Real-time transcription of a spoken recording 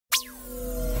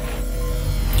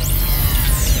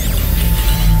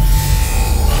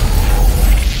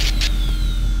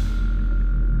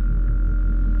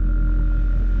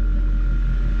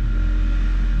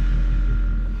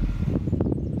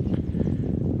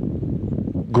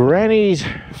Granny's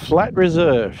Flat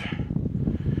Reserve,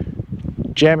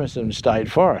 Jamison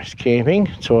State Forest, camping,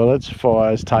 toilets,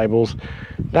 fires, tables,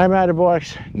 no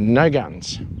motorbikes, no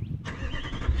guns.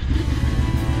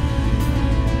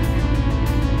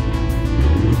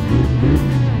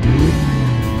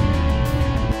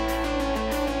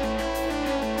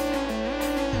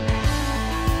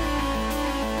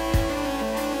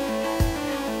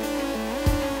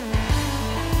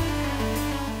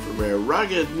 From our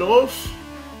rugged north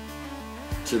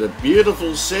to the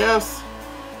beautiful south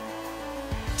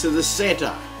to the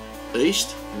centre,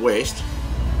 east, west,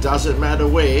 doesn't matter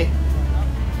where,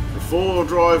 for four-wheel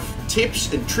drive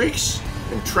tips and tricks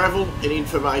and travel and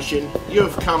information, you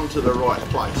have come to the right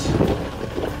place.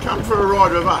 Come for a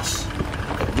ride with us,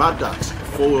 Mud Ducks,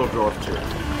 four-wheel drive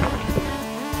touring.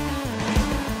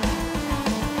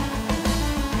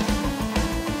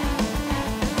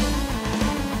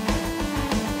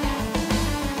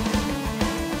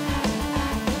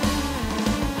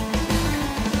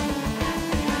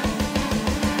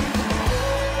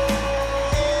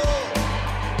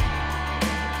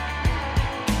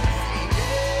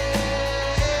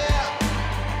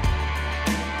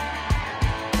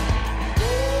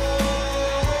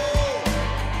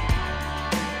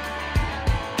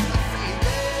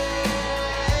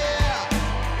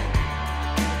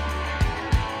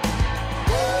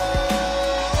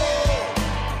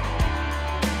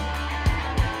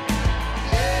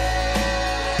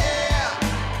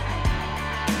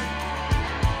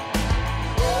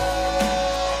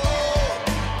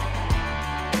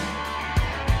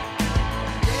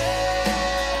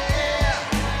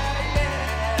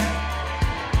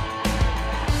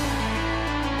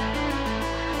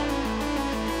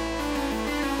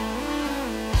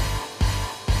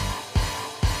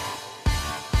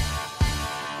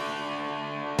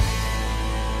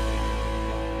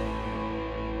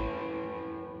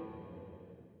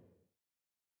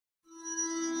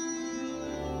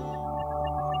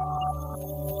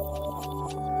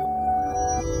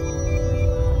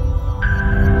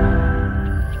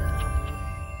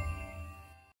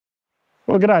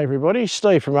 Well, g'day everybody,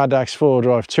 Steve from Mud Ducks 4-Wheel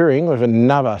Drive Touring with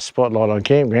another spotlight on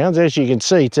campgrounds. As you can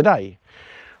see today,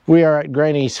 we are at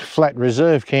Granny's Flat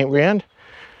Reserve campground,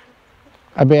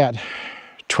 about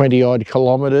 20 odd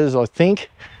kilometres I think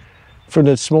from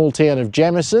the small town of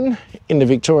Jamison in the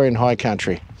Victorian High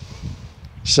Country.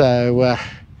 So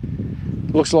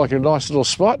looks like a nice little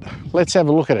spot. Let's have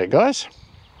a look at it, guys.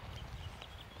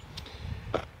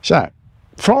 So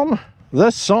from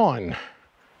the sign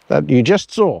that you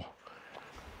just saw,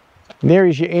 there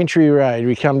is your entry road.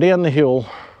 We come down the hill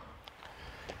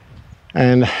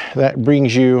and that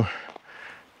brings you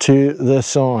to the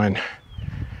sign.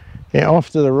 Now off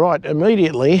to the right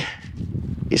immediately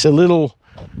is a little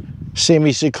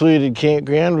semi-secluded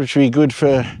campground which would be good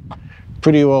for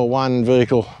pretty well one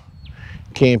vehicle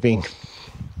camping.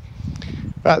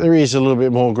 But there is a little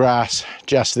bit more grass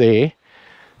just there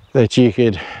that you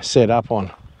could set up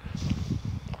on.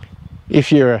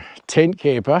 If you're a tent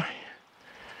camper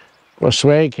or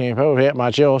swag camper without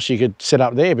much else, you could set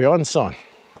up there behind the sign,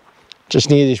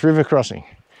 just near this river crossing.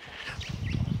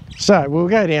 So we'll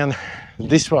go down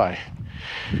this way.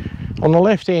 On the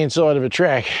left hand side of a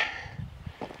track,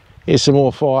 here's some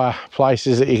more fire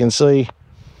places that you can see,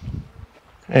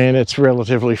 and it's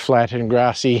relatively flat and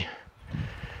grassy,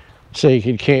 so you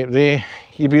could camp there.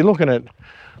 You'd be looking at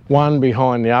one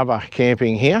behind the other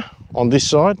camping here on this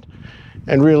side,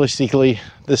 and realistically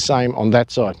the same on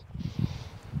that side.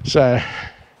 So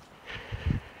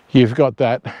you've got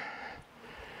that,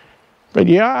 but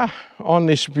you are on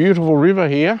this beautiful river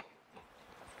here,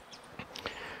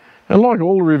 and like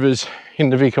all rivers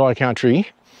in the Vic High Country,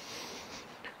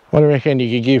 I reckon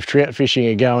you could give trout fishing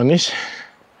a go in this.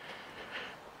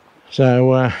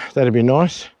 So that'd be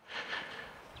nice.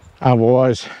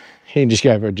 Otherwise you can just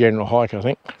go for a general hike, I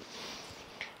think.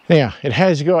 Now it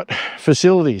has got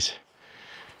facilities.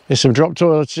 There's some drop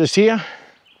toilets just here,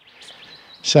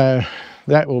 so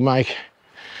that will make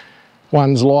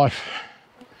one's life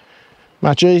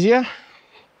much easier.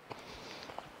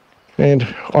 And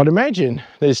I'd imagine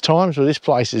there's times where this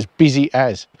place is busy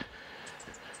as.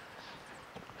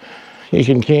 You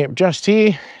can camp just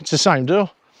here, it's the same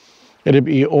deal. It'd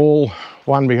be all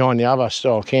one behind the other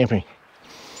style camping.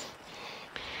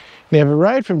 Now the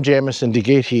road from Jamison to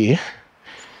get here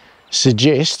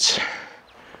suggests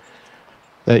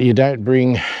that you don't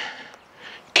bring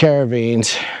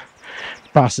caravans,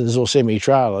 buses or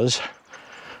semi-trailers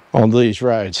on these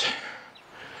roads.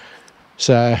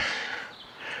 So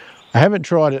I haven't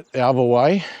tried it the other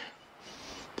way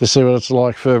to see what it's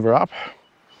like further up,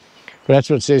 but that's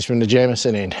what it says from the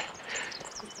Jamison end.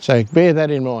 So bear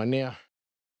that in mind now.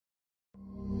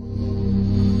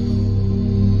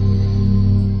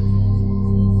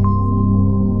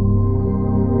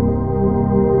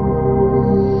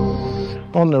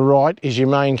 On the right is your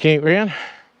main campground.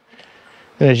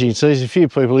 And as you can see, there's a few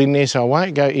people in there, so I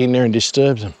won't go in there and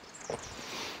disturb them.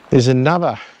 There's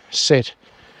another set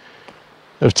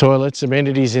of toilets,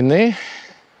 amenities in there.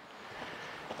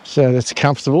 So that's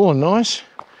comfortable and nice.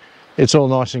 It's all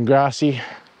nice and grassy.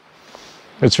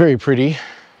 It's very pretty.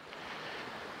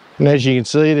 And as you can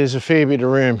see, there's a fair bit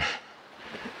of room.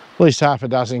 At least half a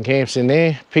dozen camps in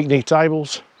there, picnic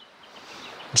tables,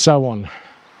 and so on.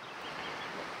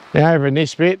 Now over in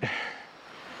this bit,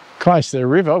 close to the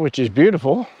river, which is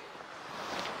beautiful,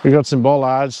 we've got some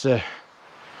bollards to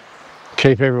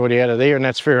keep everybody out of there, and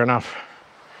that's fair enough.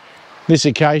 This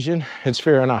occasion, it's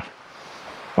fair enough.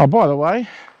 Oh, by the way,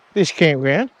 this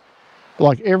campground,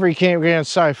 like every campground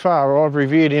so far I've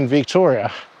reviewed in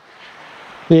Victoria,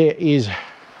 there is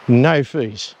no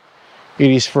fees.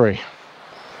 It is free.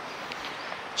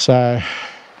 So,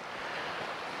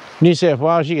 New South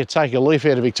Wales, you could take a leaf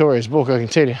out of Victoria's book, I can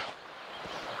tell you.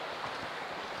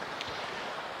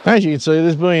 As you can see,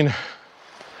 there's been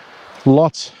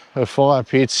lots of fire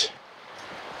pits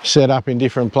set up in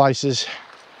different places,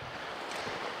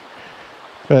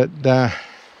 but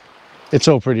it's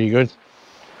all pretty good.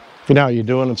 If you know what you're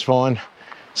doing, it's fine.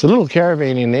 It's a little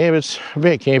caravan in there, but it's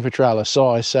about camper trailer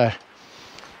size, so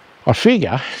I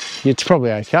figure it's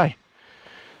probably okay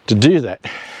to do that.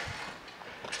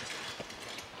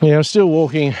 Yeah, I'm still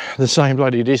walking the same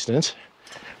bloody distance,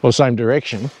 or same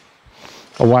direction,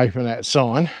 away from that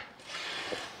sign.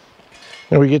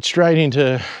 And we get straight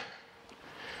into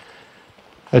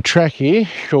a track here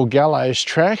called Gallows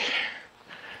Track,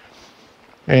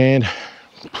 and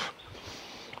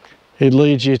it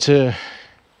leads you to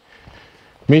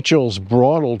Mitchell's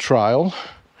Bridle Trail,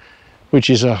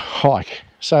 which is a hike.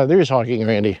 So there is hiking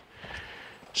around here,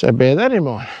 so bear that in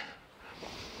mind.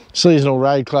 Seasonal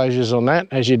road closures on that,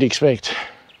 as you'd expect.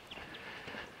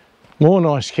 More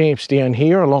nice camps down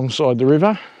here alongside the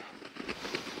river.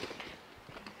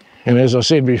 And as I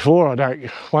said before, I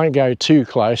won't go too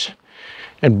close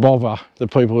and bother the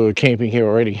people who are camping here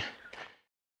already.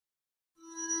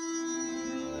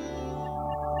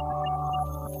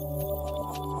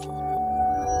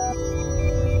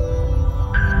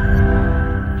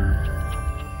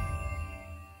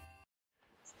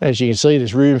 As you can see,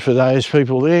 there's room for those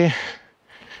people there.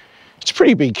 It's a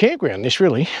pretty big campground, this,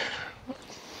 really.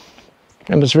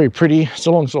 And it's very pretty. It's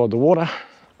alongside the water.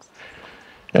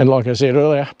 And like I said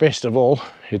earlier, best of all,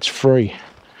 it's free.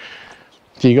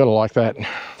 So you got to like that.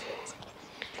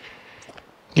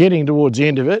 Getting towards the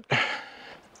end of it,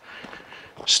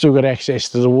 still got access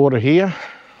to the water here.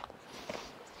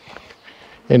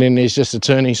 And then there's just a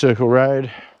turning circle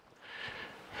road.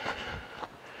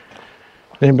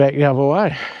 Then back the other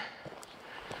way.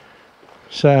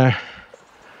 So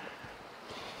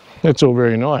that's all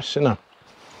very nice, isn't it?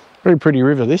 Very pretty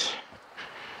river, this.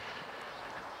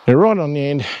 And right on the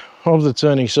end of the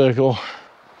turning circle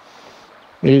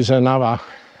is another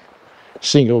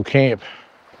single camp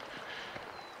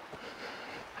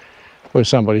where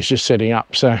somebody's just setting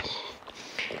up, so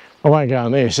I won't go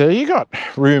in there. So you got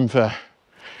room for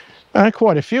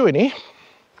quite a few in here.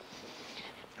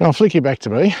 And I'll flick you back to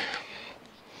me.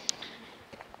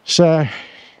 So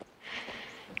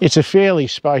it's a fairly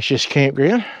spacious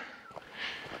campground.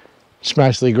 It's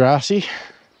mostly grassy,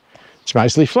 it's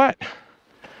mostly flat.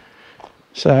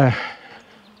 So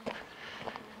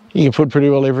you can put pretty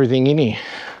well everything in here.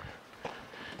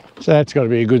 So that's got to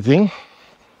be a good thing.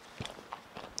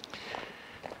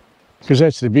 Because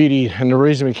that's the beauty and the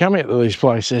reason we come out to these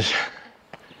places.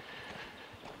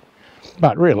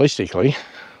 But realistically,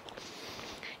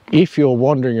 if you're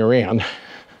wandering around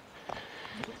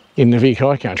in the Vic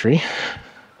High Country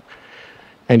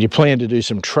and you plan to do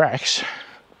some tracks,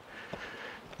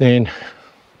 then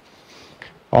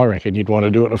I reckon you'd want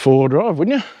to do it in a four-wheel drive,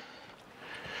 wouldn't you?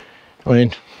 I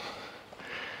mean,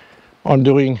 I'm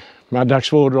doing Mud Ducks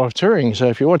four-wheel drive touring, so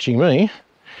if you're watching me,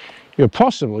 you're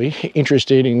possibly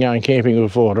interested in going camping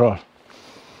with a four-wheel drive.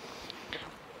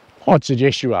 I'd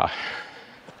suggest you are.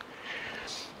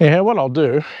 Now, what I'll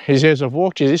do is, as I've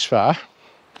walked you this far,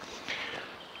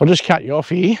 I'll just cut you off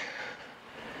here.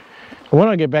 And when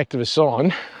I get back to the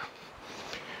sign,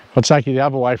 I'll take you the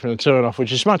other way from the turn-off,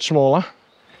 which is much smaller.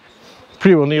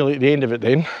 Pretty well nearly at the end of it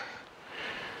then.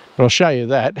 But I'll show you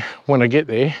that when I get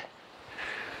there,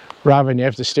 rather than you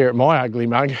have to stare at my ugly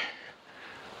mug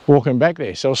walking back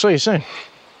there. So I'll see you soon.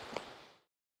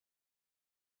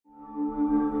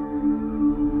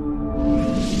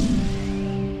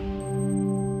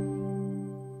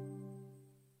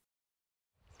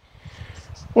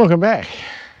 Welcome back.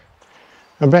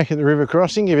 I'm back at the river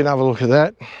crossing. Give you another look at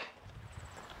that.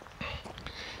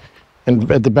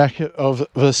 And at the back of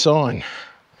the sign.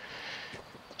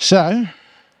 So,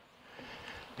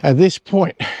 at this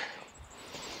point,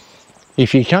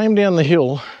 if you came down the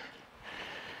hill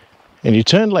and you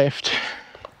turned left,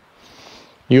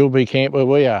 you'll be camped where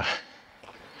we are.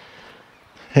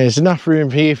 There's enough room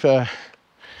here for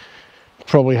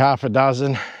probably half a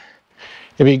dozen.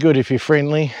 It'd be good if you're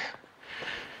friendly.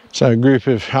 So a group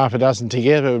of half a dozen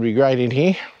together would be great in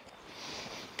here.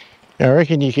 I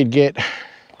reckon you could get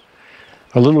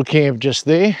a little camp just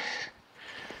there,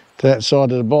 to that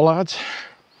side of the bollards.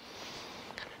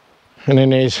 And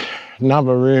then there's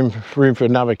room for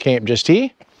another camp just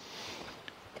here,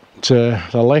 to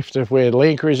the left of where the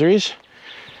Land Cruiser is.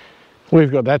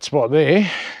 We've got that spot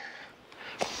there.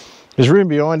 There's room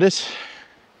behind us.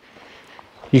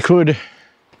 You could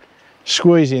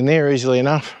squeeze in there easily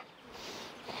enough.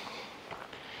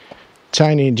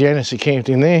 Tony and Janice are camped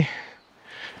in there.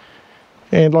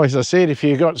 And like I said, if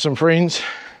you've got some friends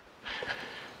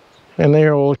and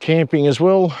they're all camping as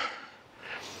well,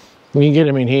 you can get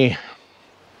them in here.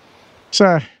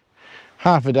 So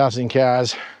half a dozen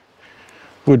cars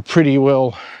would pretty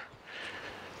well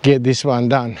get this one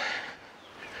done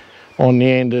on the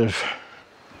end of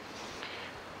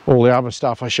all the other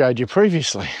stuff I showed you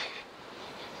previously.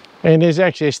 And there's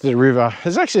access to the river.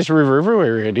 There's access to the river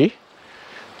everywhere around here.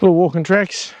 Little walking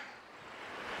tracks.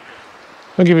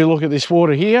 I'll give you a look at this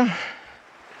water here,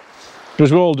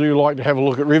 because we all do like to have a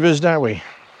look at rivers, don't we?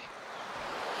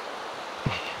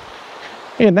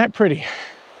 Isn't that pretty?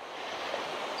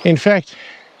 In fact,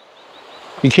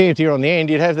 if you camped here on the end,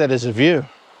 you'd have that as a view.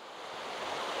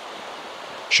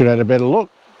 Should have had a better look.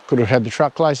 Could have had the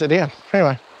truck closer down.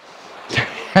 Anyway,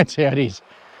 that's how it is.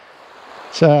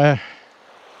 So,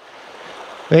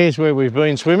 there's where we've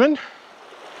been swimming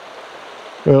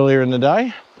earlier in the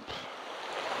day.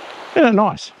 Isn't it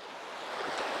nice?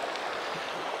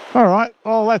 All right,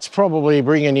 well, that's probably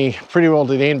bringing you pretty well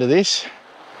to the end of this.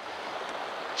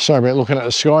 Sorry about looking at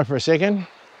the sky for a second.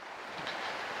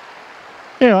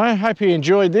 Anyway, I hope you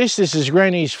enjoyed this. This is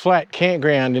Granny's Flat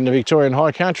Campground in the Victorian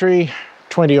High Country,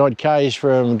 20 odd k's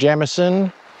from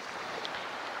Jamison.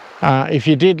 If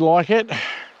you did like it,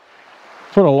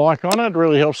 put a like on it. It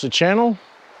really helps the channel.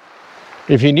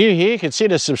 If you're new here,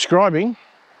 consider subscribing.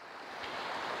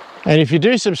 And if you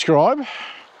do subscribe,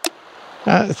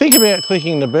 think about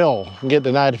clicking the bell and get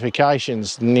the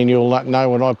notifications, and then you'll know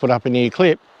when I put up a new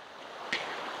clip.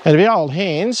 And to be old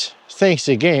hands, thanks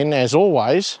again, as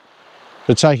always,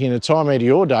 for taking the time out of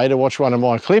your day to watch one of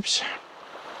my clips.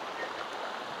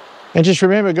 And just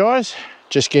remember, guys,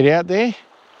 just get out there,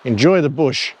 enjoy the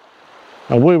bush,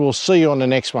 and we will see you on the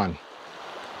next one.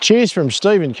 Cheers from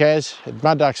Steve and Kaz at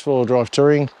Mud Ducks 4-Wheel Drive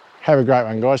Touring. Have a great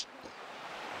one, guys.